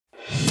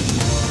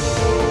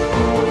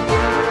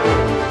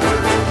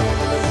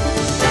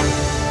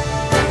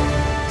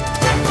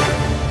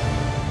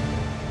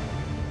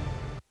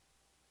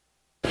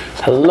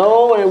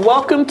Hello and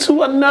welcome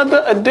to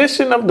another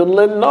edition of the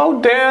Lynn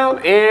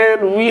Lowdown,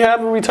 and we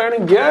have a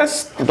returning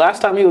guest.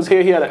 Last time he was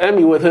here, he had an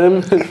Emmy with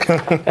him,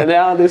 and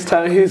now this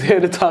time he's here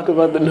to talk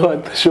about the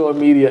North Shore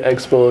Media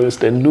Expo.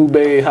 Mr.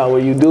 Noube, how are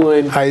you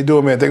doing? How you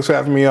doing, man? Thanks for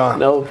having me on.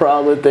 No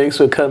problem. Thanks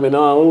for coming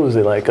on. What was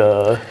it, like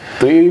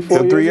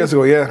 3 years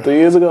ago? Yeah. 3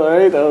 years ago,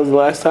 right? That was the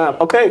last time.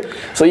 Okay,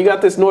 so you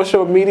got this North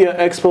Shore Media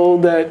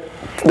Expo that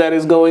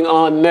is going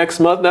on next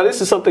month. Now, this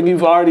is something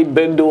you've already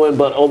been doing,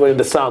 but over in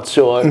the South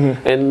Shore,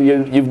 and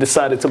you've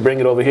decided to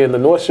bring it over here in the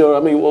North Shore. I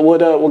mean, what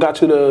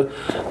got you to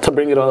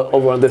bring it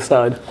over on this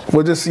side?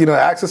 Well, just,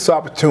 access to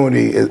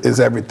opportunity is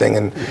everything,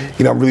 and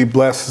I'm really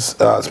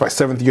blessed. It's my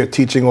 7th year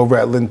teaching over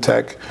at Lynn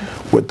Tech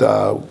with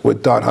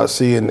Don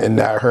Hussey and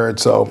Nat Hurd.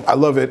 So I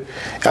love it.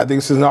 I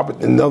think this is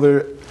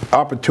another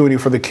opportunity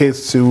for the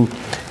kids to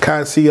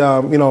kind of see,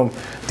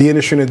 the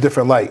industry in a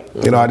different light.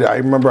 I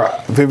remember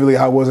vividly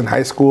how I was in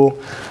high school,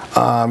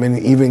 and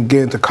even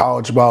getting to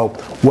college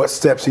about what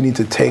steps you need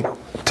to take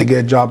to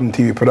get a job in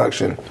TV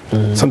production.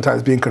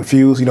 Sometimes being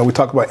confused. We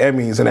talk about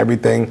Emmys and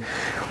everything.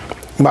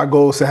 My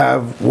goal is to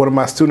have one of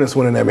my students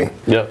win an Emmy.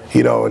 Yeah.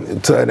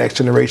 To the next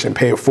generation,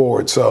 pay it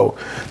forward. So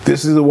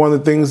this is one of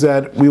the things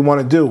that we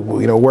want to do.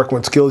 Working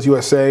with Skills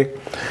USA,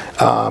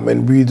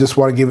 and we just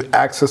want to give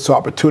access to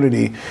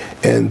opportunity.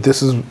 And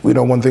this is, one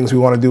of the things we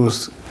want to do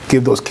is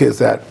give those kids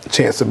that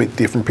chance to meet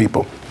different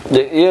people.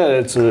 Yeah,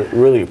 it's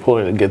really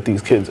important to get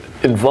these kids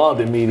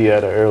involved in media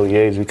at an early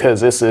age,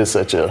 because this is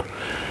such a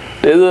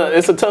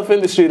it's a tough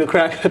industry to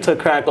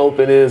crack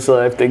open.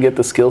 So if they get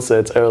the skill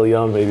sets early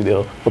on, maybe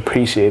they'll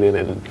appreciate it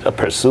and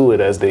pursue it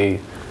as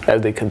they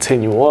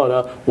continue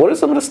on. What are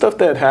some of the stuff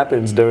that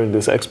happens during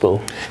this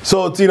expo?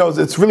 So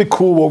it's really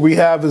cool. What we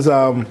have is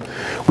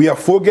we have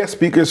 4 guest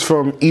speakers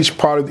from each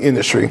part of the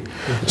industry.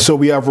 So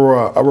we have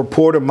a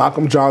reporter,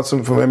 Malcolm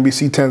Johnson from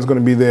NBC 10 is going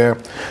to be there.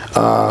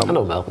 I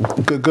know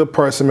Malcolm. Good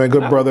person, man.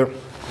 Good brother.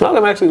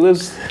 Malcolm actually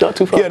lives not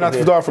too far. Yeah, not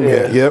too far from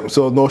here. Yep.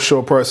 So North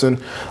Shore person.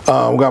 We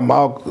got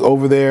Malk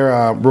over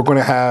there. We're going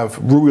to have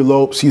Ruby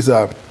Lopes. He's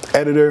a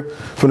editor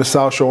from the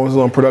South Shore, owns his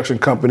own production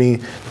company,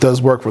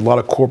 does work with a lot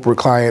of corporate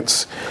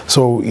clients.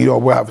 So,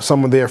 we'll have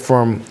someone there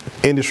from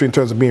industry in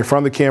terms of being in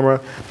front of the camera,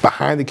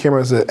 behind the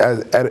camera as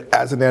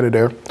an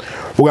editor.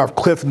 We'll have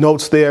Cliff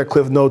Notes there,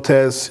 Cliff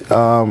Notes.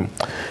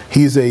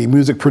 He's a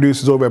music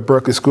producer over at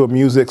Berkeley School of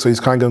Music, so he's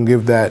kind of going to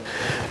give that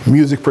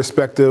music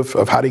perspective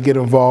of how to get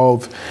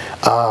involved.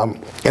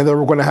 And then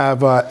we're going to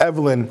have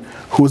Evelyn,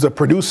 who's a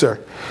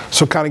producer,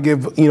 so kind of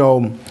give,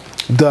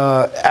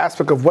 the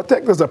aspect of what the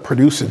heck does a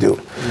producer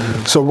do.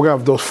 So we're going to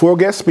have those 4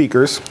 guest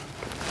speakers,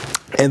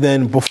 and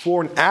then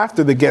before and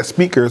after the guest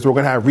speakers, we're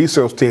going to have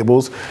research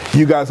tables.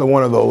 You guys are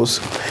one of those,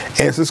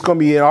 and it's just going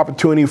to be an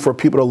opportunity for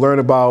people to learn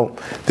about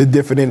the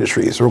different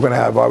industries. We're going to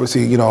have,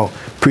 obviously,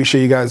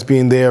 appreciate you guys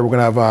being there. We're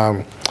going to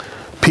have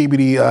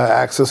PBD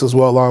access as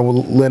well, along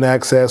with Lynn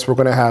Access. We're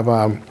going to have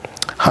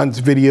Hunt's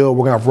Video.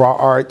 We're going to have Raw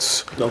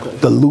Arts,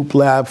 the Loop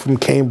Lab from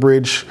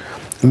Cambridge,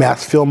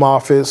 Mass Film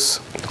Office,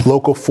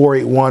 Local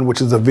 481,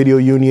 which is a video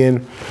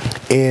union,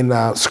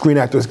 and Screen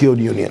Actors Guild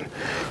Union.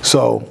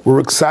 So we're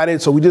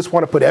excited. So we just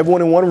want to put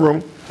everyone in one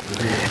room.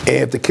 And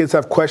if the kids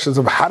have questions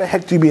of how the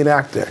heck do you be an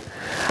actor?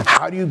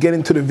 How do you get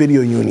into the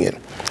video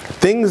union?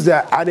 Things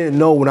that I didn't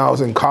know when I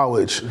was in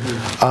college.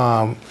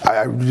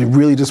 I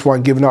really just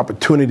want to give an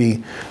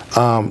opportunity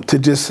to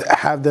just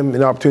have them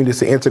an opportunity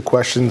to answer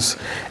questions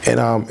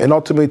and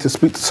ultimately to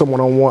speak to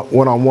someone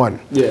one-on-one.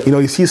 Yeah.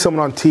 You see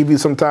someone on TV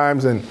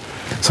sometimes, and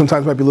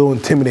sometimes it might be a little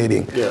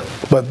intimidating. Yeah.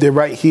 But they're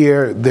right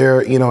here.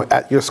 They're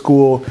at your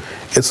school.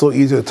 It's a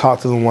little easier to talk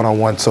to them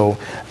one-on-one. So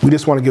we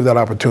just want to give that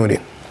opportunity.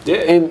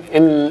 Yeah,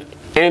 and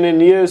in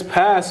years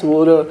past,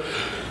 what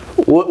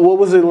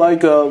was it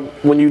like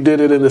when you did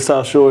it in the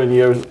South Shore in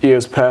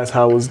years past?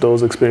 How was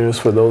those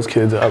experiences for those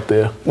kids out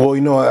there? Well,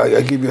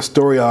 I give you a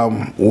story.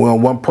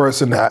 When one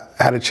person had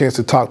a chance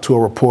to talk to a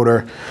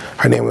reporter,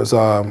 her name was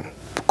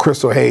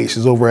Crystal Hayes.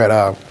 She's over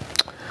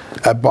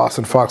at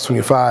Boston Fox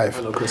 25.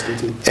 I know Crystal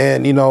too.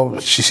 And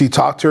she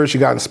talked to her, she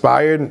got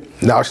inspired.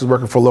 Now she's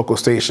working for a local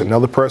station.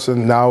 Another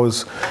person now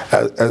is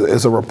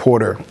a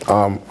reporter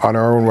on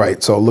her own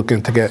right, so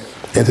looking to get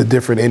into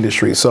different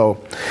industries. So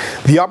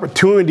the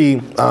opportunity,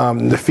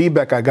 the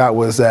feedback I got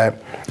was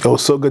that it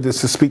was so good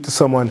just to speak to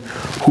someone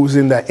who's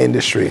in that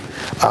industry.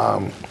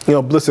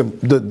 Listen,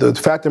 the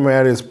fact of the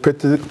matter is,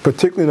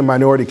 particularly in the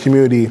minority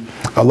community,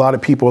 a lot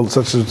of people,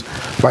 such as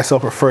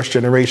myself, are first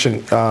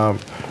generation.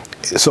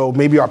 So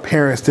maybe our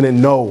parents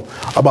didn't know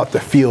about the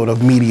field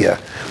of media,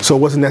 so it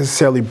wasn't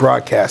necessarily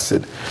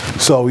broadcasted.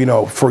 So,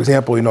 for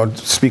example,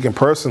 speaking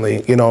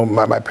personally,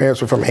 my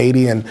parents were from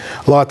Haiti, and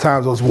a lot of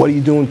times it was, what are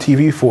you doing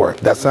TV for?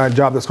 That's not a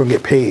job that's going to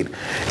get paid.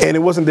 And it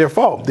wasn't their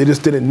fault. They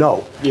just didn't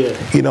know. Yeah.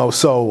 We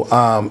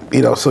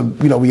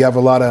have a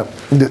lot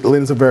of,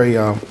 Lynn's a very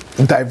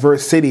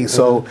diverse city,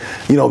 so,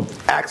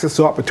 access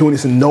to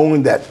opportunities and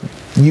knowing that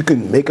you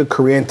can make a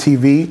career in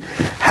TV,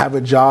 have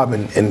a job,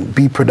 and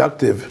be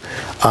productive,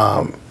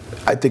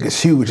 I think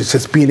it's huge. It's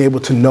just being able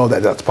to know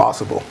that that's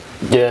possible.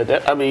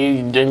 Yeah, I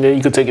mean, and then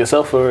you could take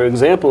yourself for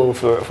example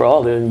for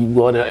all that.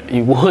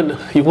 You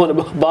won a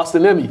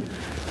Boston Emmy.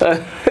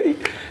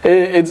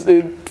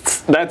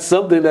 That's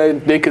something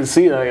that they can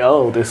see, like,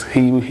 oh,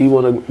 he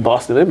won a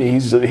Boston Emmy.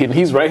 He's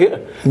right here.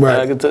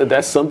 Right.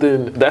 That's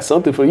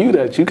something for you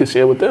that you can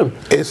share with them.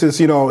 It's just,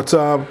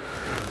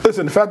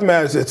 listen, the fact of the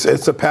matter is,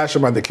 it's a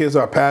passion. The kids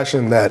are a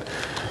passion that,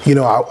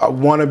 I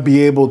want to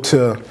be able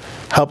to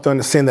help to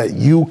understand that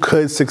you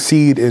could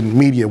succeed in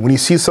media. When you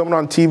see someone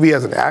on TV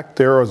as an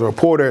actor or as a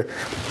reporter,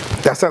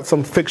 that's not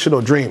some fictional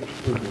dream.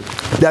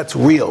 That's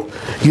real.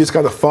 You just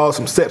got to follow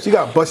some steps. You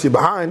got to bust your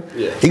behind.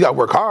 Yeah. You got to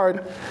work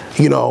hard.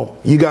 You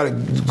got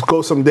to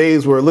go some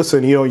days where,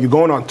 listen, you're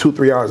going on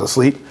 2-3 hours of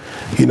sleep.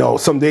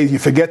 Some days you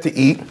forget to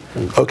eat.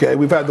 Okay,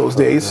 we've had those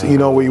days,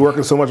 where you're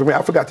working so much. I mean,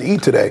 I forgot to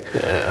eat today.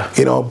 Yeah.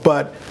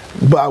 But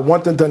I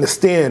want them to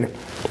understand,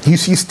 you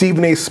see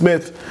Stephen A.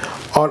 Smith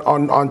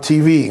on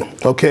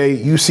TV, okay?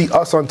 You see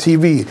us on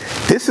TV.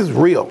 This is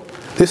real.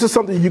 This is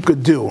something you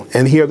could do,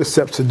 and here are the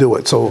steps to do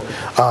it. So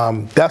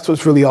that's what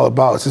it's really all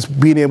about. It's just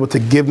being able to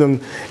give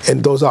them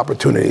those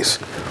opportunities.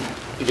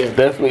 Yeah,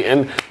 definitely.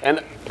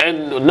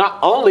 And not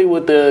only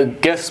with the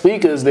guest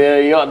speakers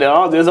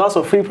there's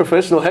also free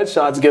professional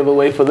headshots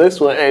giveaway for this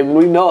one, and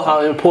we know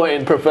how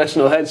important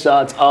professional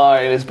headshots are,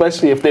 and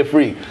especially if they're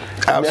free.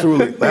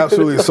 Absolutely,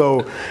 absolutely.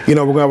 So, we're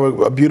gonna have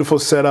a beautiful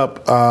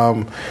setup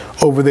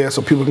over there,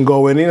 so people can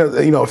go in.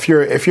 If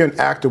you're an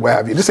actor, what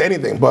have you, just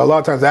anything. But a lot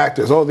of times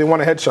actors, they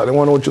want a headshot, they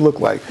want to know what you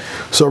look like.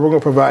 So we're gonna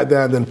provide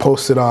that and then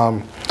post it.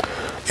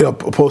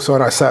 Post it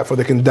on our site so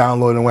they can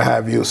download and what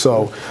have you.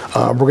 So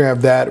we're gonna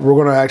have that. We're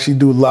gonna actually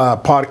do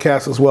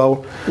podcasts as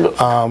well.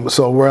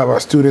 So we'll have our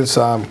students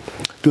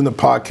doing the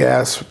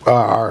podcast.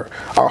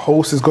 Our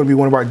host is going to be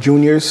one of our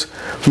juniors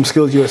from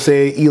Skills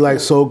USA, Eli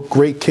So,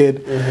 great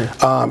kid.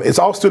 Mm-hmm. It's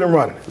all student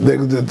run.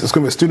 There's going to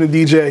be a student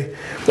DJ,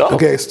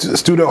 okay,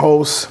 student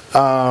host,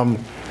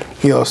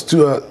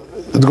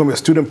 there's going to be a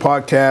student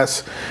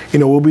podcast.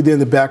 We'll be there in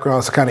the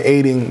background, so kind of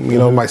aiding,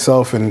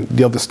 myself and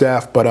the other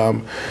staff. But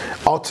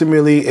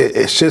ultimately,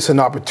 it's just an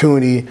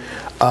opportunity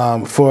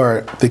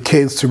for the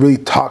kids to really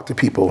talk to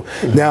people.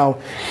 Mm-hmm. Now,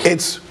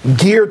 it's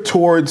geared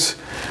towards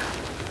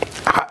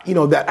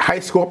that high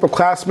school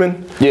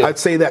upperclassman. Yeah. I'd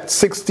say that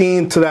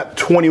 16 to that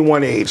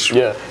 21 age.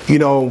 Yeah.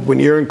 When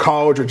you're in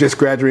college or just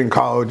graduating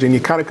college and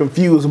you're kind of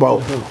confused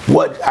about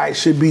what I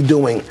should be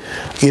doing.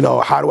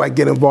 How do I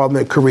get involved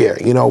in a career?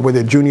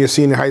 Whether junior,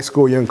 senior high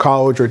school, you're in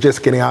college or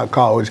just getting out of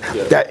college.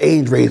 Yeah. That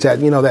age range,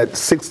 that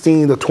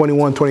 16 to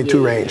 21,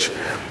 22 range.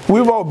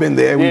 We've all been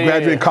there. We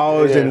graduated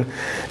college and,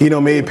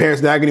 maybe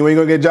parents nagging you, when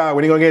are you going to get a job?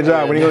 When are you going to get a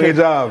job? When are you going to get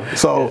a job?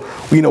 So,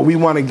 we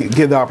want to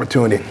give the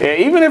opportunity. Yeah,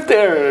 even if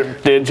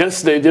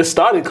they just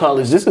started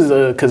college, this is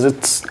because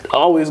it's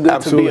always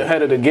good to be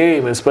ahead of the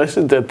game,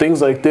 especially that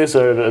things like this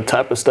are the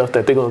type of stuff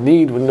that they're going to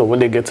need when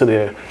they get to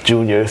their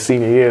junior,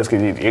 senior years,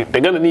 because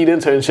they're going to need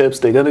internships,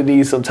 they're going to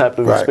need some type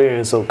of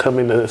experience. So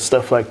coming to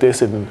stuff like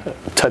this and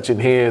touching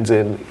hands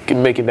and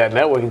making that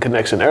networking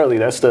connection early,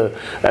 that's the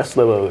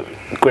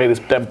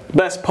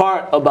best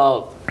part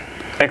about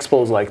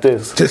expos like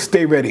this. Just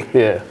stay ready.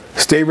 Yeah.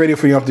 Stay ready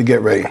for you have to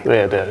get ready.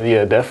 Yeah,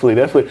 definitely.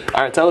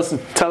 All right, tell us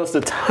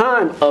the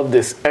time of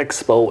this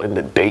expo and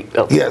the date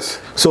of it.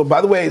 Yes. So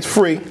by the way, it's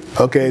free.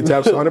 Okay, it's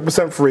absolutely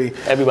 100% free.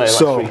 Everybody likes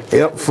free.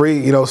 Yep,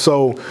 free.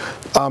 So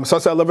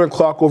starts at 11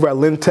 o'clock over at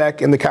Lynn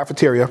Tech in the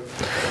cafeteria.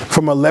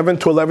 From 11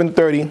 to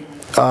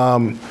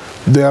 11:30.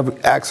 They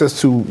have access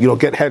to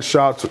get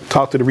headshots,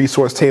 talk to the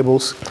resource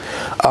tables.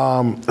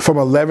 From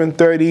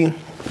 11:30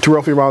 to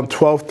roughly around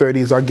 12:30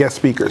 is our guest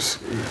speakers.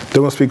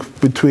 They're going to speak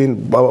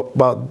between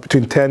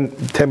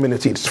 10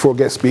 minutes each, 4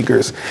 guest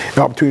speakers,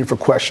 an opportunity for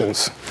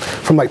questions.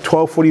 From like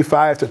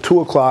 12:45 to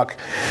 2 o'clock,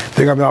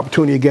 they're going to have an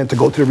opportunity again to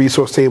go to the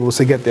resource tables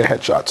to get their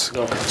headshots.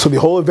 Okay. So the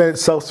whole event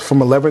itself is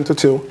from 11 to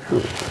 2.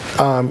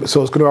 So it's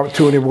going to be an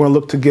opportunity. We're going to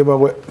look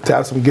to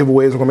have some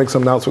giveaways. We're going to make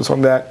some announcements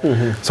on that.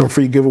 Mm-hmm. Some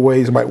free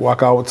giveaways. You might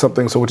walk out with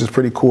something, which is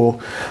pretty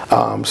cool.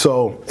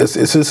 So it's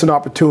just an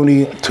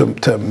opportunity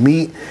to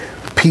meet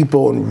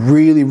people and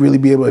really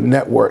be able to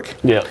network.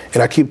 Yeah.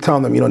 And I keep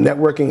telling them,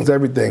 networking is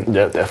everything.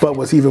 Yeah, definitely. But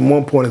what's even more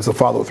important is the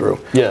follow through.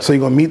 Yeah. So you're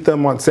going to meet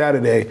them on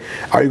Saturday.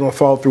 Are you going to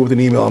follow through with an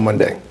email on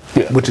Monday?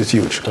 Yeah. Which is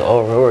huge.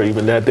 Or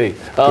even that day.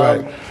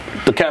 Right.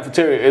 The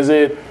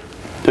cafeteria,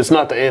 it's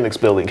not the annex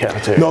building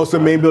cafeteria. No, it's the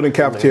main building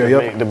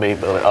cafeteria. The main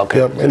building. Okay.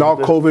 Yep. And all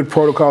COVID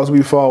protocols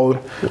we followed.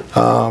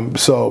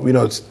 So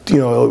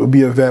it'll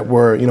be an event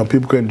where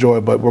people can enjoy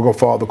it, but we're gonna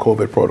follow the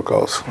COVID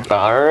protocols.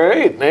 All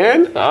right,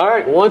 man. All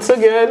right. Once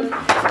again,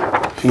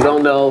 if you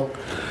don't know,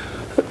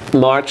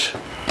 March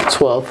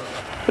 12th,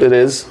 it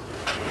is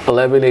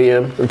 11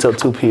 a.m. until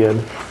 2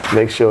 p.m.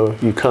 Make sure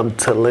you come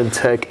to Lynn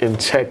Tech and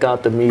check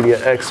out the Media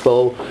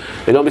Expo.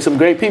 There's going to be some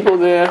great people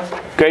there.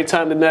 Great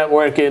time to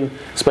networking,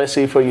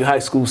 especially for you high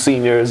school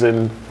seniors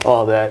and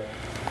all that,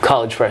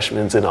 college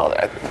freshmen and all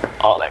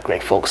that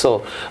great folks.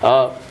 So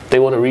they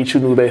want to reach you,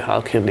 Noube.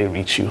 How can they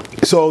reach you?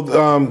 So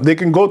they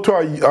can go to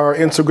our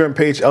Instagram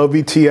page,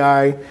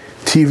 LVTI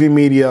TV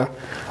Media.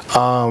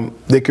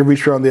 They can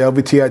reach me on the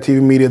LVTI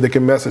TV media. They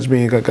can message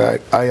me. I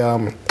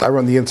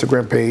run the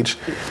Instagram page.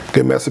 You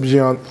can message me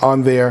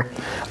on there.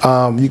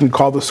 You can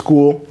call the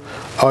school.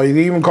 You can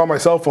even call my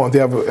cell phone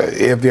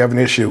if they have an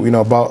issue,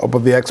 about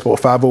the expo,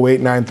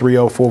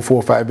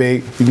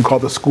 508-930-4458. You can call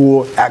the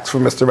school, ask for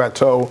Mr.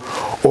 Rateau,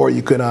 or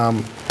you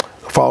can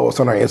follow us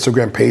on our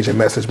Instagram page and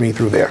message me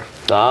through there.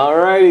 All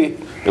righty.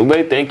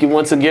 Noube, thank you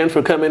once again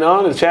for coming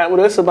on and chat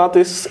with us about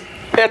this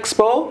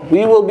expo.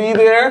 We will be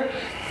there.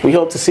 We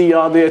hope to see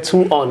y'all there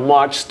too on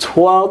March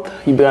 12th.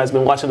 You guys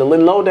been watching the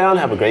Lynn Lowdown.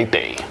 Have a great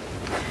day.